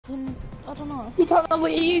fucking, I don't know. You don't know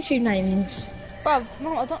what your YouTube name is? Bruv,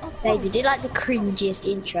 no, I don't know. Baby, do you like the cringiest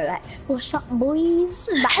intro? Like, what's up, boys?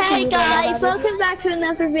 Hey guys, welcome back to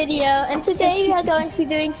another video, and today we are going to be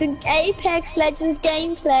doing some Apex Legends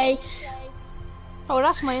gameplay. Oh,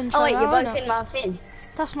 that's my intro. Oh wait, you're now, both innit? in my thing.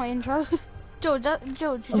 That's my intro. George,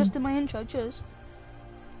 George, you just did my intro. Cheers.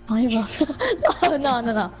 No.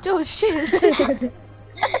 George, cheers.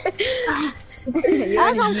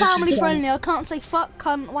 As I'm family friendly, I can't say fuck,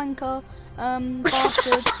 cunt, wanker,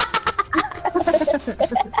 bastard,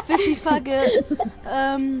 fishy faggot,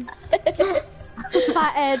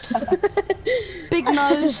 fat head, big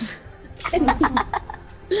nose.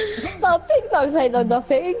 No, big nose ain't no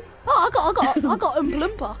nothing. Oh, I got Oompa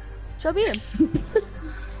Loompa. Should I be him?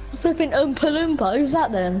 Flipping Oompa Loompa, who's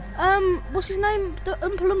that then? What's his name? The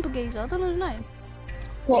Oompa Loompa geezer. I don't know his name.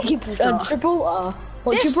 What, Gibraltar?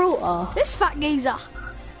 What, Gibraltar? This fat geezer.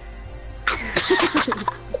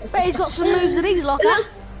 Bet he's got some moves in his locker.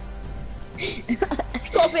 He's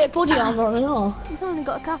got a bit of body armor on and all. He's only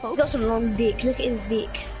got a couple. He's got some long dick. Look at his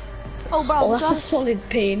dick. Oh, bro, Oh, that's a solid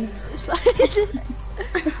pin. It's like,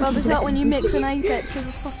 bro, it's like when you mix an Apex with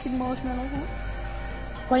a fucking marshmallow.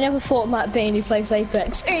 I never thought Matt Beanie plays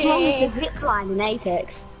Apex. What's wrong with the zip line in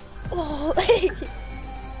Apex? Oh.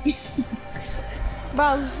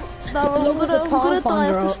 Bro, I'm gonna die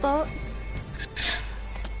at the start.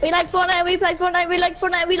 We like Fortnite, we play Fortnite, we like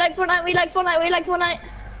Fortnite, we like Fortnite, we like Fortnite, we like Fortnite.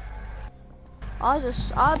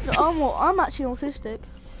 I'm actually autistic.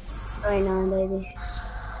 Very nice, baby.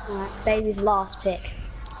 Alright, baby's last pick.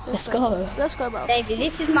 Let's go. Let's go, bro. Baby,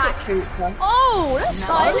 this is my trooper. Oh, that's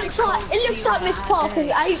Oh, it looks like Miss Parker's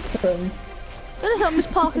apron. It looks like Miss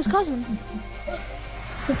Parker's cousin.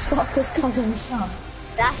 Miss Parker's cousin's son.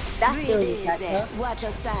 That's really character. Watch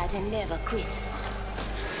your side and never quit.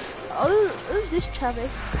 Oh, who's this chavvy?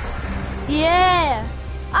 Yeah.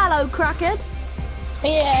 Hello, crackhead.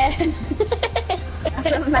 Yeah.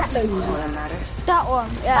 That one.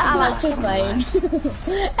 Yeah. Hello, Main.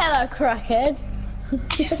 Hello, crackhead.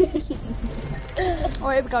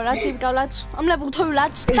 Alright, here we go, lads. Here we go, lads. I'm level 2,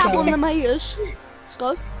 lads. Dab on the meters. Let's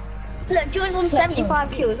go. Look, George's on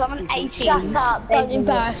 75 kills. I'm on 18. Shut up! Don't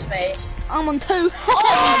embarrass me. I'm on 2.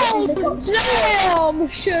 Oh, damn,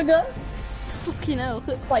 sugar. Fucking hell.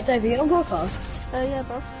 Wait, David, you on broadcast? Oh yeah,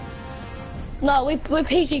 bro. No, we're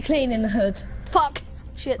PG clean in the hood. Fuck.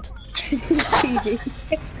 Shit. PG.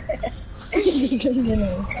 PG clean in the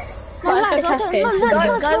hood. No, lads, I don't know.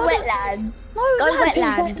 Lads, Go wetland. No, Go lads.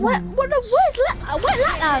 wetland. Where's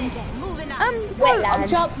Wetland? Wetland. I'm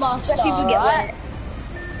jump master. Where people get wet.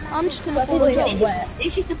 I'm just gonna People follow get George. wet.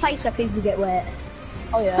 This is the place where people get wet.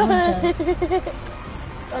 Oh yeah, 100%.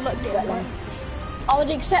 I like getting wet. I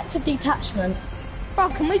would accept a detachment. Bro,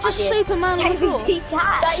 can we just Superman on the floor?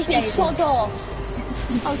 David, sod off.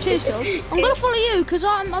 Oh, cheers, George. I'm gonna follow you because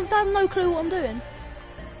I have no clue what I'm doing.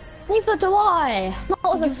 Neither do I.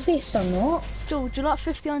 Not with a fist, I'm not. George, you like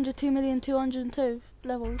 50, 100, 2 million, 202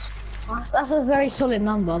 levels? That's a very solid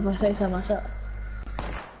number, if I say so myself.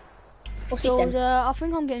 What's he George, saying? I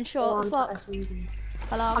think I'm getting shot. Fuck.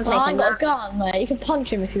 Hello. I'm I ain't got a gun, mate. You can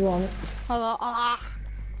punch him if you want. Hello.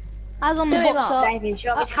 As I'm the Do it boxer. David, do you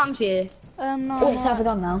want me to come to you? No. Oh, let's have a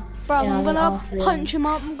gun now. Bro, Yeah, I'm gonna yeah. punch him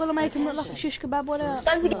up. I'm gonna make him look like a shish kebab. What else?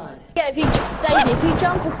 Don't forget, if you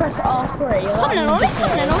jump and press R3, you're Come in on it.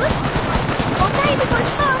 Come in on it. Oh, David, go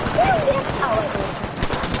fast.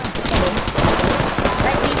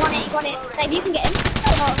 David, you got it. David, you can get him.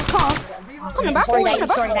 I can't. Come on, bro. Sorry, Come on, David,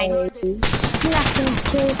 bro. sorry, David. Snapping his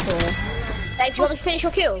kill for. Dave, do you want me to finish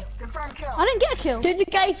your kill? I didn't get a kill. Did the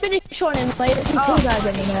guy finish on him, mate? It's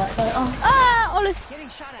teabagging him out. Ah, Olive.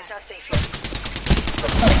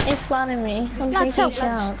 It's funning me. I'm Lads, taking help,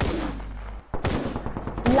 shots.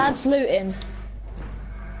 Lads looting.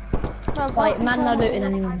 Wait, man, no looting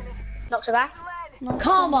anymore. Not so bad.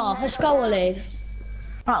 Karma, let's go, Ollie.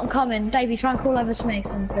 Right, I'm coming. Davey, try and call over to me. I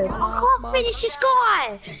can't finish this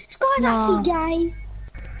guy. This guy's actually gay.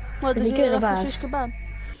 What Is did he you good or like a bad? shish kebab?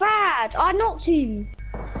 Bad. I knocked him.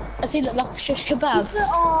 Does he look like a shish kebab?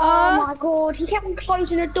 Oh my god, he kept on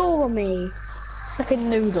closing the door on me. Fucking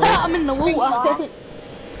noodle. I'm in the water.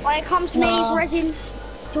 When it comes to me, No. resin,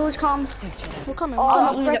 George, come. We're coming. Oh, we're I'm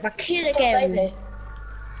coming. gonna get my kill again.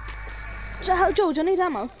 So, how, George, I need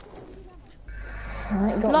ammo.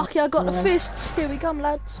 Right, Lucky I got the fists. Here we come,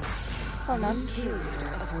 lads. Oh no.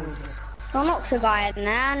 I knocked the guy in there,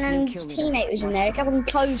 and then his teammate was in there. He kept on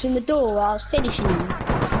closing the door while I was finishing him.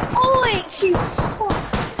 Oh, it's you fuck.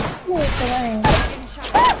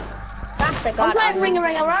 That's the guy. I'm playing ring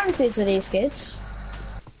around with these kids.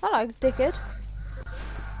 Hello, dickhead.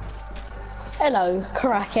 Hello,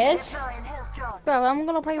 crackhead. Bro, I'm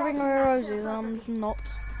gonna play Ring of Roses and I'm not.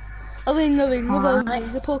 A Ring of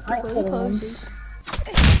Roses, a Pokemon Roses.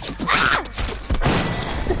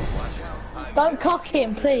 Don't cock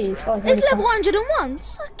him, please. Oh, It's level 101.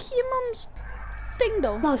 Suck your mum's ding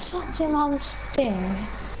dong. No, suck your mum's ding.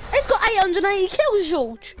 It's got 880 kills,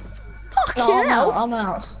 George. Fucking No, hell. I'm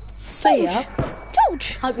out. See ya.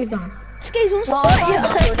 George. Hope you're done. Skis wants to No, fight you.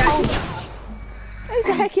 I'm Who's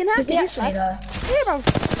a heckin' happy Does he this actually lad? though? Here, bro.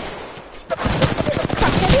 This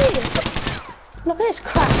crackhead here. Look at this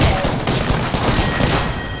crackhead.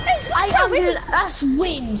 He's got 800, that's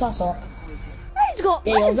wins, that's all. He's got,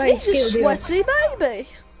 Yeah, you're very he's a skilled, sweaty baby.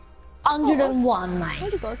 101, mate.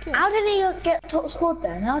 Where'd he go? Okay. How did he not get top scored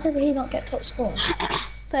then? How did he not get top scored?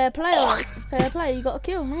 Fair play, alright. Fair play, you got a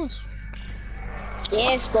kill, nice.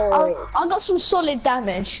 Yes, boy. I got some solid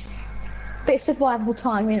damage. Bit of survival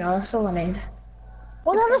time, you know, that's all I need.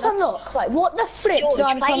 What does that look like? What the flip George, do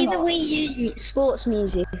I play the unlock? Wii U sports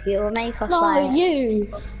music. It will make us No, like... you.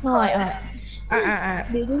 Right. Why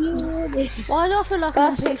do I feel like I'm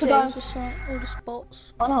on First PC? go. It's just like all the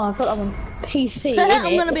spots. I know, I've got that on PC.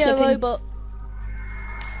 I'm gonna be a robot.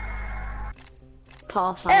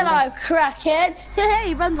 Pathfinder. Hello, crackhead. Hey,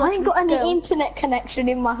 he runs I like ain't a got any girl. internet connection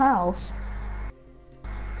in my house.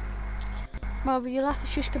 Brother, you like a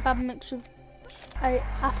shish kebab mix with 8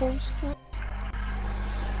 apples.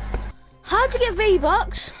 How'd you get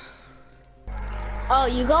V-Bucks? Oh,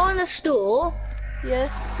 you go on the store. Yeah.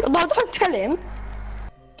 No, don't tell him.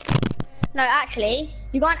 No, actually,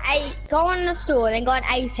 you go on the store, then go on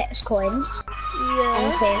Apex coins.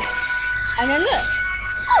 Yeah. Okay. And then look.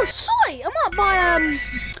 Oh, sweet! I might buy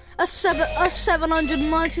a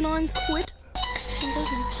 799 quid.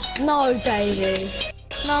 No, Davey.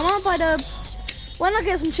 No, I might buy the. When I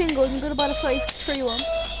get some chingles, I'm gonna buy the free one.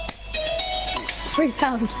 £3.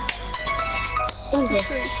 What is it?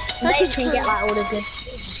 That's Then a you can true. get like all of this.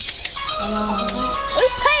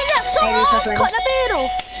 Who's paying that so Maybe hard? something. Cut the beard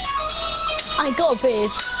off. I ain't got a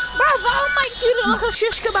beard. Bruv, I'll make you look like a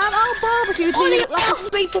shish kebab. I'll barbecue till you look like a...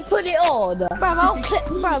 Ask me to put it on.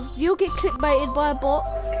 Bruv, you'll get clickbaited by a bot.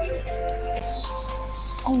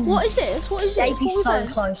 What is this? What is this? They'd be What was so that?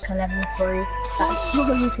 close to level 3. That's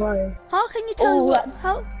so close. How can you tell Oh, what?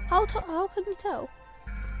 How can you tell?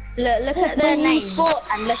 Look at their Wii names Sports.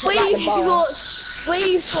 and look at like, the bar.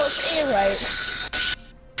 Wii Sports ear rates.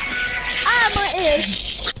 Ah, my ears.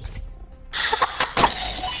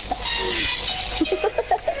 Look at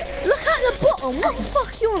the bottom. What the fuck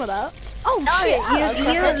are you on about? Oh No, shit! you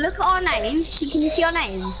look at our names. Can you see our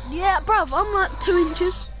names? Yeah, bruv, I'm like 2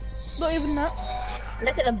 inches. Not even that.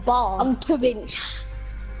 Look at the bar. I'm 2 inch.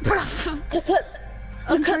 Bruv, I'm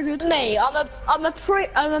I'm triggered. me. I'm a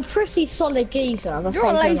pretty solid geezer. I'll You're a say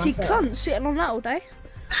so lazy myself. cunt sitting on that all day.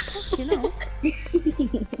 Fucking hell.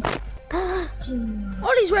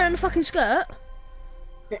 Ollie's wearing a fucking skirt.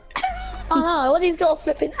 I know. Well, he's got a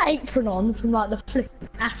flipping apron on from like the flipping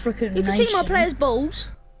African You can see my nation. player's balls.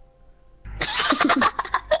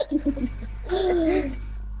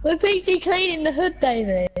 We're PG cleaning the hood,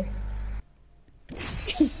 Davey.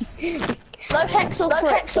 No hex or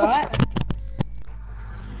flex, right?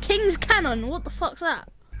 King's Cannon, what the fuck's that?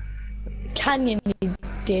 Canyon, you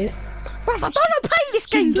do. Bruv, I don't know play this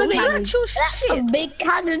game, George. It's actual That's a shit. big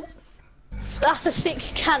cannon. That's a sick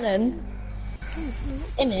cannon.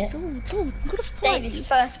 Innit? George, I'm gonna fight David's you.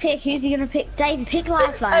 first pick. Who's he gonna pick? David, pick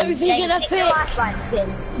lifeline. Who's he David, gonna the pick? lifeline skin.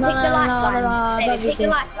 No, Pick the no, lifeline. no, David, don't be pick the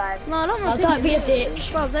dick. lifeline. No, I don't No, want to don't be a dick.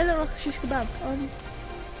 Bruv, they look like a shish kebab.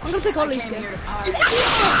 I'm gonna pick Ollie's skin.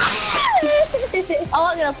 I'm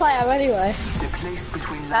not gonna play her anyway. The place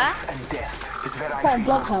between life and death is where I Playing feel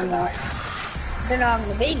Bloodhound most now. alive. I don't know how I'm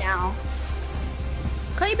gonna be now.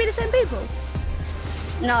 Can't you be the same people?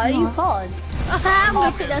 No, you can't. I'm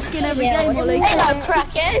gonna pick that skin every Yeah, game, what do Ollie. you Hello,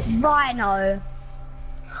 crackers. Rhino.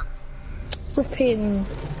 Flipping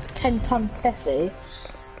 10-ton Tessie.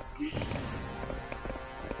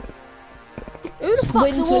 Who the fuck's a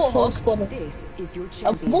Wins with full warthog? squad. This is your A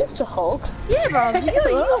champion. water hog? Yeah, bruv,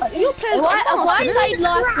 your player's If got a I mask, played innit?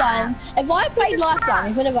 Lifeline, if I played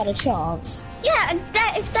Lifeline, we would have had a chance. Yeah, and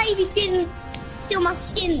if David didn't steal my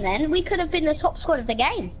skin then, we could have been the top squad of the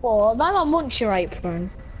game. Well, no one wants your apron.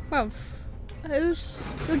 Bruv, who's...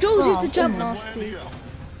 Your George is Oh, the jump come on. nasty.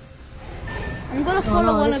 I'm gonna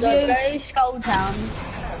follow one of So you. go Skull Town.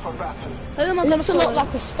 For battle. Who am I It gonna looks a lot follow?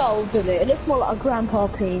 like a skull, doesn't it? It looks more like a grandpa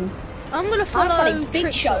peen. I'm gonna follow follow Big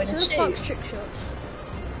trick Show shots. in Who a the fuck's suit. trick shots?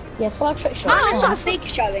 Yeah, follow trick shot. I'm That's gonna a big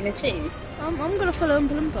show in a suit. I'm gonna follow Oompa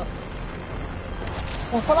Loompa.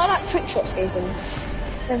 Yeah, follow that trick shot season.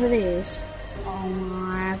 Whatever it is. Oh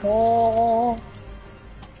my god.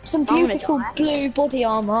 Some I'm gonna beautiful die. blue body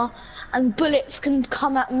armor and bullets can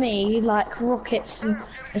come at me like rockets and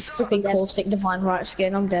it's flipping caustic divine right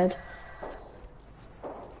skin, I'm dead.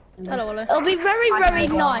 Hello, Ollie. It'll be very, very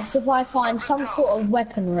nice if I find some sort of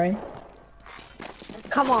weaponry.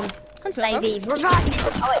 Come on, Davey, revive me.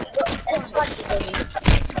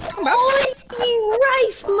 Oh, you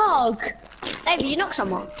Rafe mug! Davey, you knocked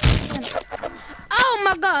someone. Oh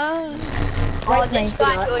my god! Oh, this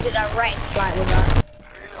guy did a right flight with that.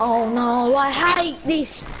 Oh no, I hate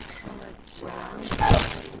this!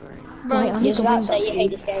 Bro, Wait, I You need was to about win to say you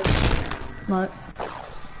hate this game. No.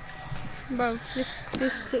 bro, this.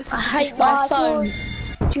 I hate my phone.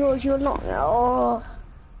 George, you're not. Oh.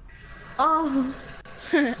 Oh.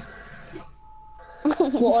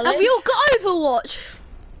 What, Have you got Overwatch?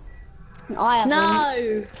 I haven't.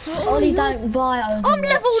 No! Ollie, don't buy Overwatch. I'm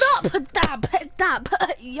leveled up! Dab!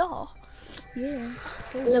 Yeah. Yeah.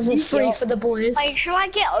 Level 3 for the boys. Wait, should I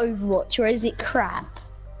get Overwatch or is it crap?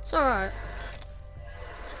 It's alright.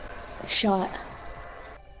 Shite.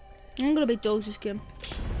 I'm gonna be Doge's skin.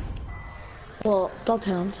 What?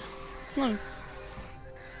 Bloodhound? No.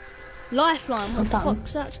 Lifeline, what the done.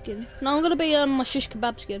 fuck's that skin? No, I'm gonna be my shish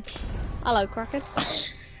kebab skin. Hello, Kraken.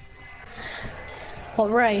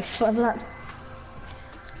 What, Rafe? What that?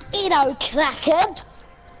 Edo Kraken!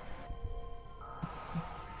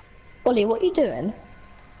 Ollie, what are you doing?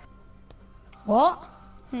 What?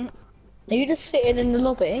 Hmm. Are you just sitting in the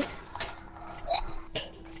lobby?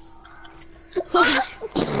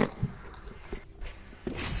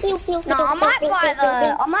 No,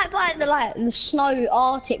 I might buy the like the snow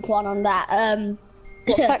Arctic one on that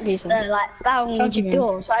What factory is it? like bound What do you mean?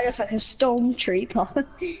 door, so I just like a stormtrooper.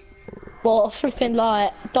 What, flipping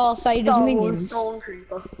like Darth Vader's minions?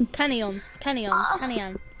 Stormtrooper. Kenny on. Hey,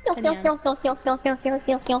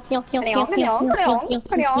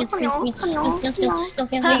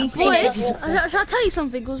 boys, shall I tell you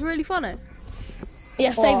something? It was really funny.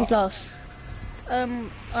 Yeah, Davey's last. I don't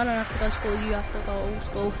have to go to school, you have to go to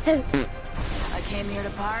school. I came here to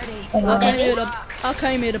party. I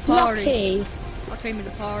came here to party. Lucky. I came here to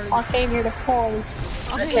party. I came here to party.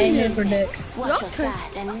 I Came here for Nick. Watch your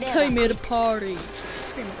side and never Came here to party.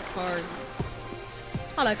 Came here to party.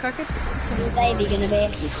 Hello, Kraken. Who's Davey gonna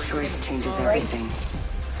be? Each choice changes everything.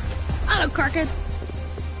 Hello, Kraken.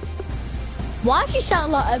 Why does she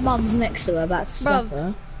sound like her mum's next to her about to slap Bruv.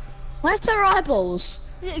 her? Where's her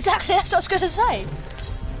eyeballs? Yeah, exactly, that's what I was gonna say.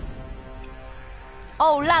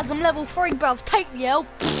 Oh, lads, I'm level 3, bruv. Take the L.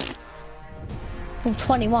 Well,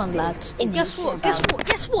 21, lads. Guess what?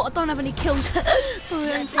 I don't have any kills.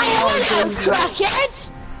 Hello,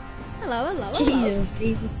 crackhead! Hello. Jesus,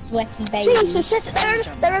 these are sweaty babies. Jesus,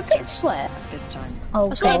 they're a bit sweat. this time. Oh,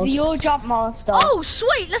 That's God. Davey, you're jump master. Oh,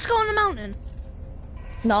 sweet. Let's go on the mountain.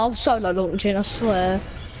 No, I'm solo launching, I swear.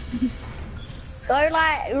 Go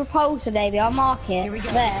like repulsor, Davey. I'll mark it. Here we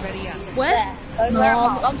go. There. Ready up. Where? There. Go No, where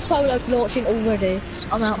I'm I'm solo launching already.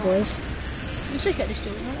 I'm out, boys. I'm sick at this,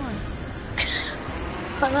 dude. Don't worry.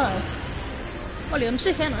 I know. Ollie, I'm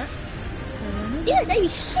sick, ain't I? Yeah, Davey,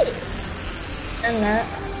 shit. And that.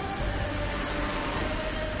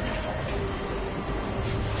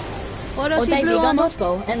 Why do I Oh, see Davey, blue you got armor?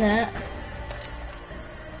 dodgeball, and that.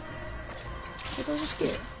 What does this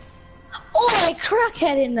get? Oh, a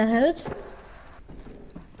crackhead in the hood.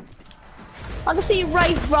 I can see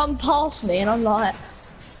Rafe run past me, and I'm like,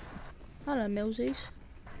 Hello, Millsies.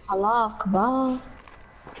 Allah Akbar.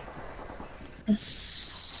 It's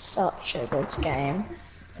such a good game.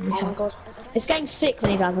 Oh my god. This game's sick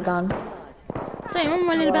when he has a gun. Damn, I'm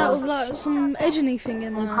running about with like some edgy thing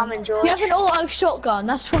in I'm my. coming, George. You have an auto shotgun,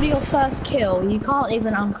 that's probably your first kill. You can't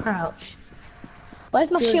even uncrouch.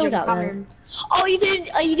 Where's my George, shield I'm out there? coming. Oh, are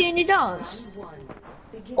you doing your dance?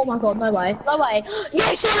 Oh my god, no way. No way.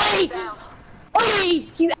 Yes, Ollie!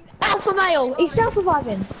 Ollie! You alpha male! He's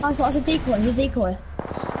self-reviving. Oh, it's a decoy, he's a decoy.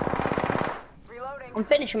 I'm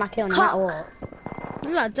finishing my kill no matter what.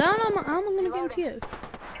 Lad, down, how am I gonna get into you?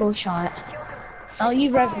 Cool shot. Oh,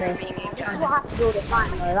 you rev me. This is what happens all the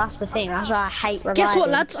time though, that's the thing. That's why I hate reviving. Guess what,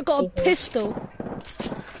 lads? I got a people. pistol.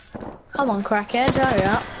 Come on, crackhead, hurry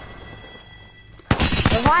up.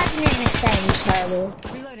 Reviving in this game is terrible.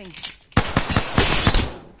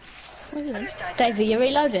 Reloading. Davey, you're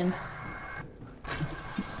reloading.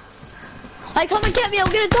 Hey, come and get me,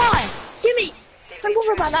 I'm gonna die! Give me! Don't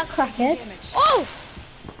bother about that, crackhead. Oh!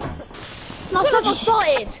 No, someone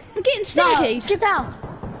started! I'm getting No, stinky. get down!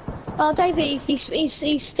 Oh, Davey, he's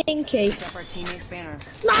stinky. Pick up our teammate's banner.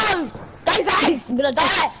 No! Davey! I'm gonna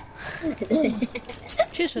die!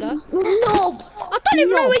 Cheers for that. Knob! I don't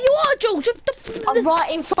even know where you are, George. I'm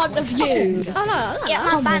right in front of you. Oh no, Get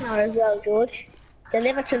my banner as well, George.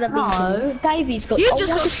 Deliver to the beacon. No, Davy's got. You oh,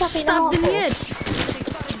 just got what's this stabbed in the happening head.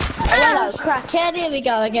 Oh, hello, crackhead. Here we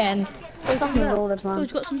go again. Something all the time.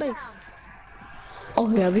 George got some beef. Oh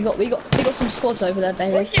yeah, we got some squads over there,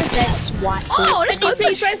 Davy. What's your best white? Oh, let's go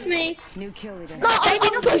push. press me. New kill leader. No,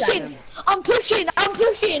 I'm pushing. I'm pushing. I'm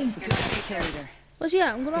pushing. Kill leader. Where's he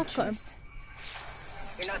at? I'm gonna upcut him.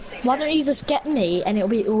 Why don't you just get me and it'll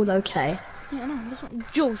be all okay? Yeah, no, that's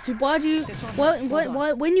not... George, why do you...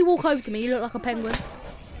 Why, when you walk over to me, you look like a penguin.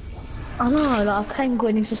 I know, like a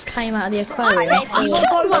penguin who just came out of the aquarium.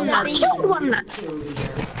 I killed one lad.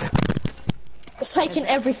 It's taking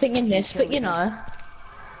everything in this, but you know.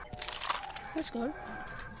 Let's go.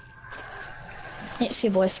 It's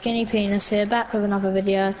your boy Skinny Penis here, back with another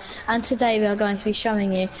video, and today we are going to be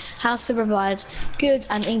showing you how to provide good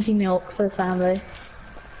and easy milk for the family.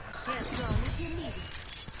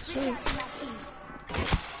 Sweet.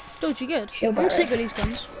 George, you good? Feel I'm better. sick of these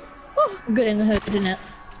guns. Good in the hood, isn't it?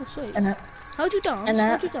 That's sweet. Isn't it? How'd you dance? And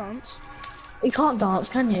How'd you dance? You can't dance,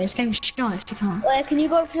 can you? This game's shy if you can't. Where can you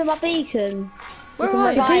go to my beacon? Where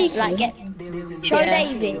are you? Right, like get. Show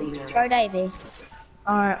Yeah. Davy. Show Davy.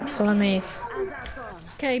 Alright, follow me.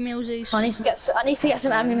 Okay, Millsies. I need to get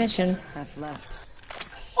some ammunition. Half left.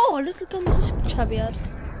 Oh, look at the guns this chavvy had.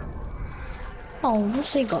 Oh,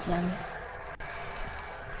 what's he got then?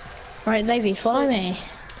 Right, Davey, follow me.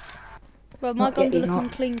 Well, my Not guns are yet, you're looking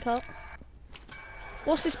not. clean cut.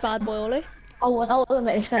 What's this bad boy, Ollie? Oh,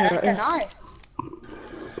 let me say like this.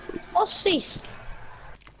 What's this?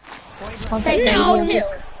 One sec, Davey, No! I'm just-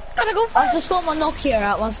 Gotta go I've just got my Nokia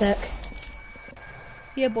out, one sec.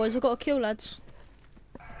 Yeah, boys, I've got a kill, lads.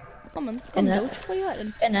 Come on, come on, Innit? George. Where you at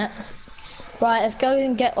then? In it. Right, let's go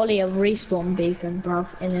and get Ollie a respawn beacon,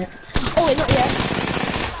 bruv, in it. Oh, wait, not yet.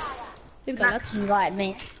 Here we go, lads. Max invited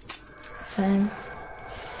me. Same.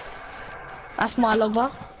 That's my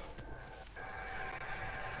lover.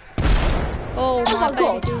 Oh, Oh my my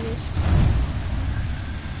God. baby.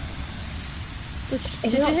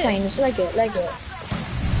 Is it not saying? Just leg it. I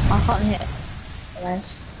can't hit.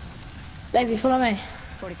 Nice. Davey, follow me.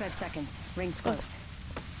 45 seconds. Rings close.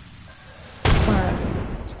 Alright.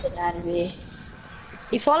 Let's get out of here.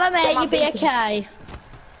 You follow me, you'll be okay.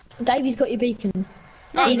 Davey's got your beacon.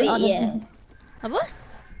 Davey, I don't- yeah. Have I?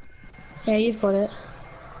 Yeah, you've got it.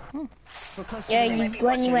 We're close Yeah, to the you, ring.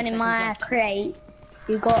 when you went in my crate,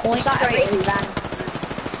 you got the crate van.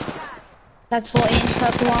 That's 14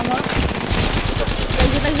 purple armor.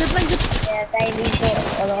 Blaze. Yeah, Davey's got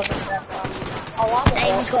a lot of stuff.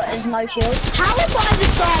 Davey's got his no shield. How have I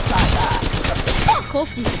just died like that? Fuck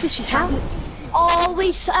off, you fishy How? cow. Oh,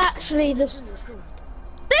 we actually just...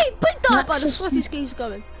 They big died by the Max's- sweaty skis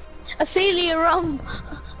going. Ophelia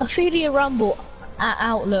Rumble at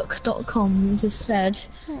Outlook.com just said,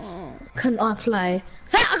 Oh. can I play?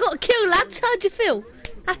 Hey, I got a kill, lads. How'd you feel?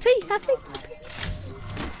 Happy? Happy?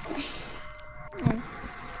 Oh,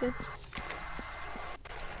 okay.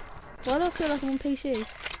 Why do I feel like I'm on PC?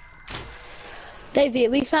 Davey, are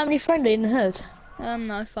we family friendly in the hood?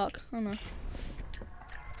 No, fuck. Oh no.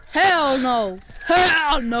 Hell no!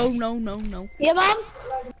 Hell no. Yeah, Mum?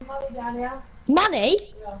 Money?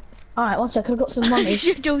 Yeah. Alright, one sec, I've got some money.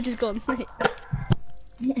 George is gone.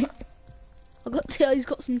 He's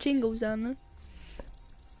got some jingles down there.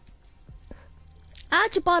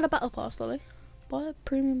 How'd you buy the battle pass, Dolly? Buy a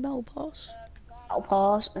premium battle pass. I'll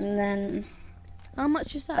pass, and then How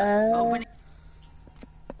much is that? I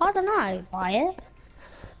don't know. Buy it.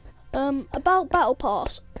 About battle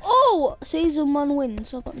pass. Oh, season 1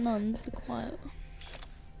 wins. I've got none. Be quiet.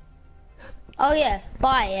 Oh yeah,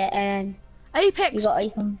 buy it, and you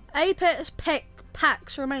Apex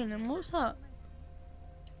packs remaining. What's that?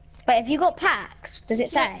 But if you got packs, does it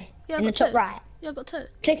say Yeah, in the I've got top two. right? Yeah, I've got 2.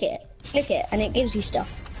 Click it, and it gives you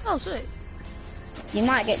stuff. Oh, sweet. You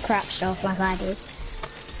might get crap stuff like I did.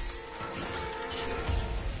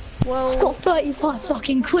 Well, I've got 35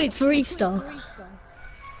 fucking quid for Easter.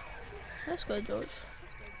 let's go, George.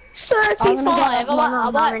 35!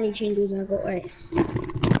 How many changes I got? Wait.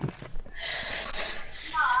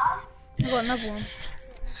 I've got another one.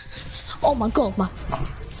 Oh my god, man.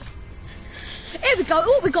 Here we go.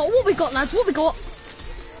 What we got, lads? What we got?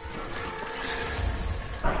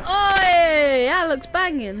 Oi, that looks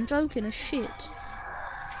banging. Joking as shit.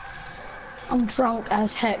 I'm drunk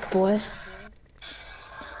as heck, boy.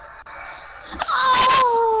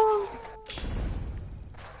 Oh!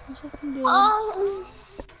 What's that doing? Oh!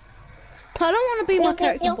 I don't want to be my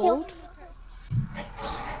character bald.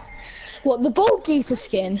 What, the bald geezer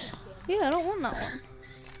skin? Yeah, I don't want that one.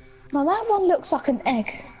 No, that one looks like an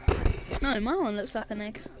egg. No, my one looks like an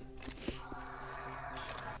egg.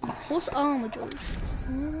 What's armor, George?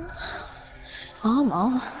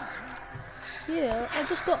 Armor? Yeah,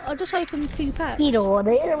 I just opened 2 packs. You know what,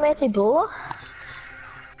 you're ready, boy.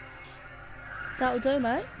 That'll do,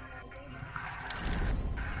 mate.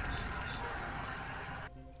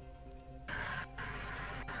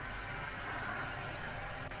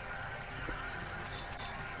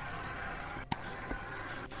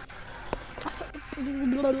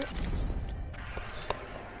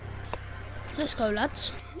 Let's go,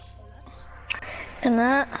 lads. And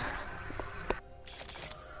that.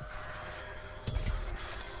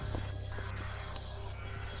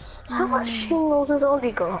 How much shingles has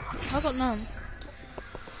Ollie got? I got none.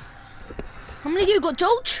 How many you got,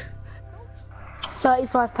 George?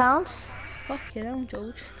 £35. Fuck you hell,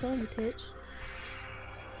 George. Go on, you tits.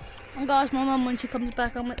 And guys, my mum, when she comes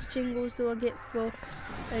back, how much jingles do I get for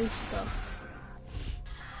Easter?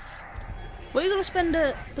 What are you gonna spend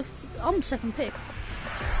I'm second pick.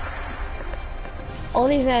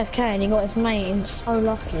 Ollie's AFK and he got his mate, so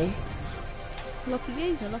lucky. Lucky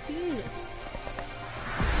geezer, lucky geezer.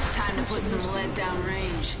 Time to put some lead down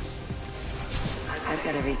range. I've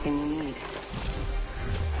got everything you need.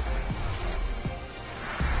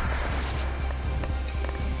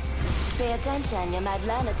 Pay attention, you might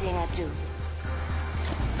learn a thing or two.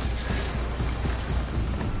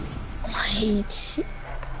 Wait.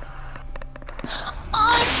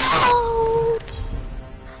 Oh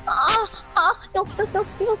no!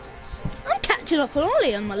 No. I'm catching up on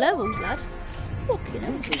Ollie on my levels, lad. Fucking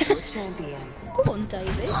hell. This is your champion. Go on,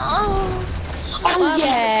 David. Oh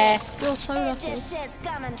yeah! You're so lucky. This shit's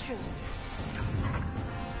coming true.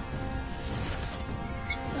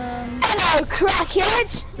 Hello,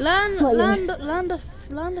 crackhead!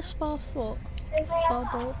 Land a spar foot. Spar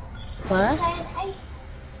bolt. What?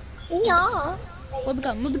 Yeah. Where we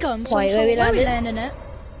going? Where we going? Wait, where we landed? landing it?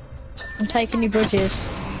 I'm taking your bridges.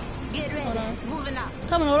 Get ready, moving up.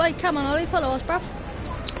 Come on, Ollie, follow us, bruv.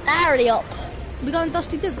 Hurry up! We going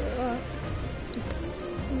Dusty Divot, alright.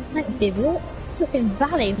 Like divot? It's looking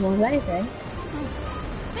valley more than anything.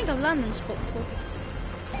 I think I've landed in spot before.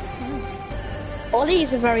 Ollie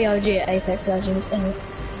is a very OG at Apex Legends, and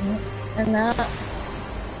that.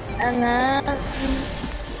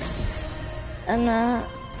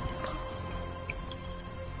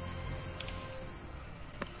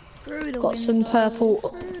 Through the Got some purple.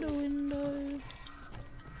 Through the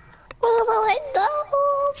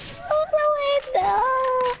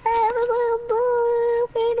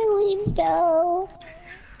window.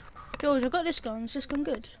 George, I got this gun. It's just gone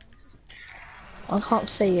good. I can't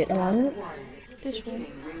see you at the moment. This one.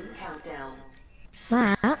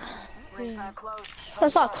 That? Yeah.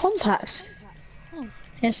 That's like compact. Oh.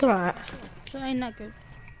 It's alright. So it ain't that good.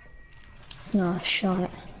 No, shite.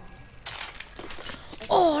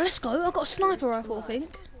 Oh, let's go. I got a sniper rifle, I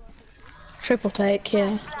think. Triple take,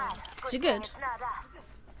 yeah. Is it good?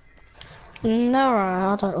 No,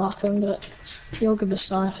 I don't like them, but you're good with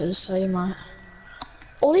snipers, so you might.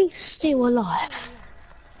 Ollie's still alive.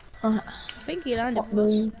 Right. I think he landed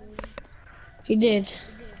once. He did.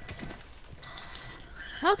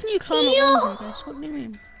 How can you climb up walls like this? What do you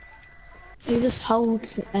mean? You just hold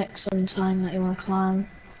X on time that you want to climb.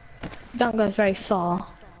 You don't go very far.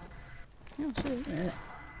 Oh, sweet. Yeah.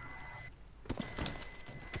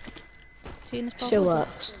 Seeing this Still bubble?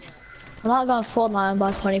 works. I might go on Fortnite and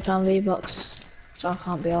buy £20 V-Bucks. So I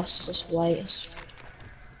can't be asked, just wait.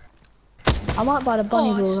 I might buy the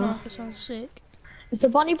bunny Oh, that ball. sniper sounds sick. Is the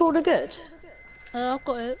bunny baller good? I've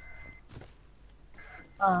got it.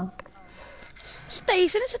 Oh. It's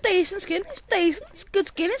decent, it's a decent skin. It's decent, it's good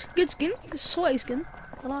skin, it's good skin. It's a sweaty skin.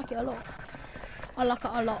 I like it a lot. I like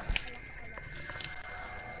it a lot.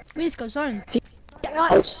 We need to go zone. Get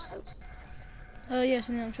out. Yes,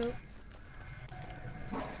 in the outro.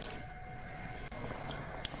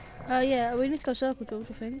 Yeah, we need to go circle, George,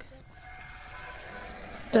 I think.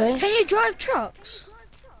 Do we? Can you drive trucks?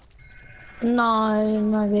 No,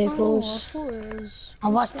 no Oh, I vehicles. thought it was... I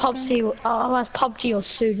might PUBG or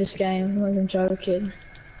sue this game. I'm not even joking.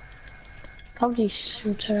 PUBG's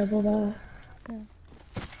so terrible though.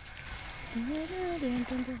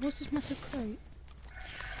 What's this massive crate?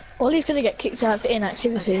 Ollie's gonna get kicked out for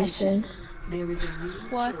inactivity soon. There is a new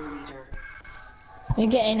Why? leader. You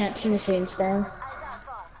get inactivity in this game.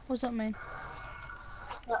 What does that mean?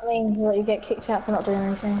 That means that you get kicked out for not doing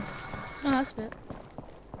anything. Oh, that's a bit.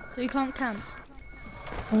 So you can't camp?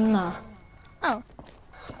 No. Oh.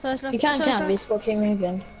 So it's like, You can so camp, you it's just gotta keep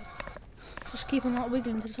moving. like, just keep on like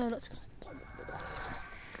wiggling to the side. Like...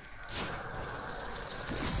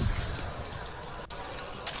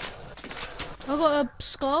 I got a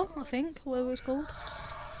scar, I think, whatever it's called.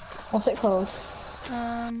 What's it called?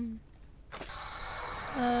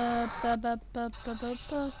 Ba, ba, ba, ba, ba,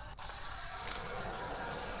 ba.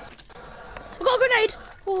 I got a grenade!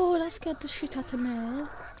 Oh, that scared the shit out of me.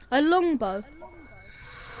 A longbow.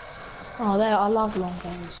 Oh, there, I love long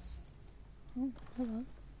guns. Oh, hello.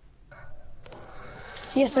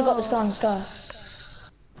 Yes, I got this gun, let's go.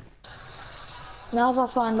 Now if I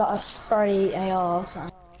find like a spray AR or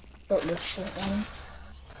something, got this shit one.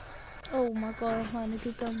 Oh my god, I'm finding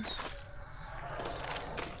good guns.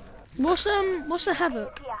 What's the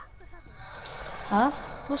Havoc? Huh?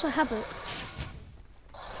 What's a Havoc?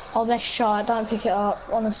 Oh, they're shy, don't pick it up,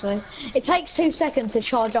 honestly. It takes 2 seconds to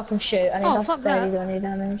charge up and shoot, and it does fuck barely that. do any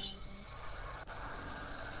damage.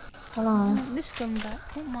 I know. Want this gun back.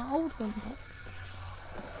 I want my old gun back.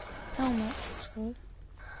 Helmet. Let's go.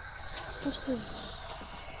 What's this?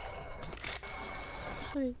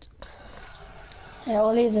 Sweet. Yeah,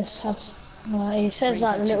 I'll leave this house. It says Rings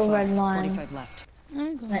like the not too little far. red line 45 left. There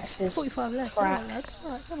you go. next to his 45 left. crack. Alright, lads.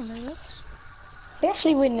 Alright, come on, then, lads. We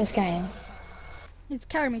actually win this game. You need to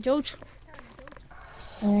carry me, George.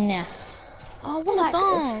 Nah. Oh, I want That to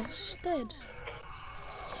good. dance instead.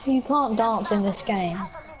 You can't dance in this game.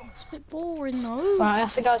 It's a bit boring, though. Right, I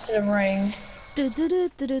have to go to the ring.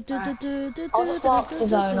 I'll spark the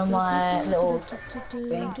zone on my little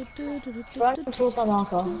thing. Run towards my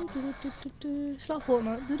marker. It's like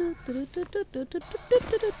Fortnite.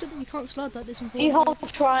 You can't slide like this in If you Fortnite. hold the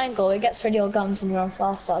triangle, it gets rid of your guns and you run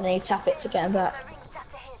faster, and then you tap it to get them back.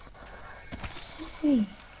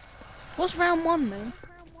 What's round one, man?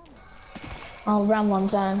 Oh, round one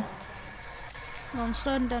zone. Oh, I'm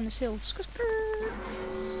sliding down this hill.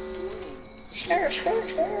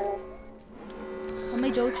 On me,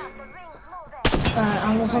 George. Right,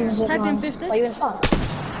 I'm just on the zip Tagged in line. 50. Are you in front?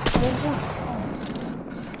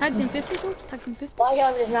 Tagged in 50, George. Tagged in 50. Why get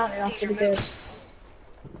over this mountain? That's super good.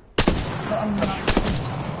 I'm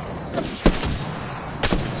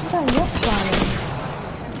not climbing.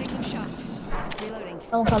 I'm taking shots. Reloading.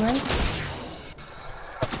 I'm coming.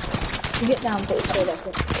 You get down, but it's good like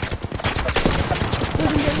this. We're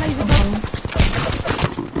gonna get laser I'm gun. coming.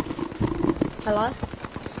 Hello?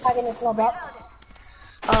 Tagging this mob up.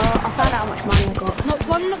 I found out how much money I got. Knocked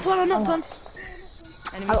one, knocked one, I knocked one.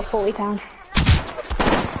 Enemy I got £40.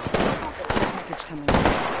 package coming.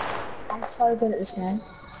 I'm so good at this game.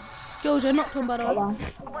 George, I knocked one, by the way. Hold on.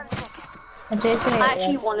 And Jay's gonna I get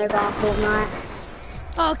actually this. won over Fortnite.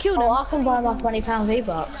 Oh, I killed him. Oh, I can buy my £20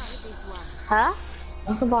 V-Bucks. Huh?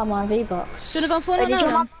 I can buy my V-Bucks. Should I go for Did it you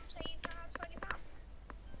now want then?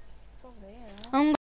 I'm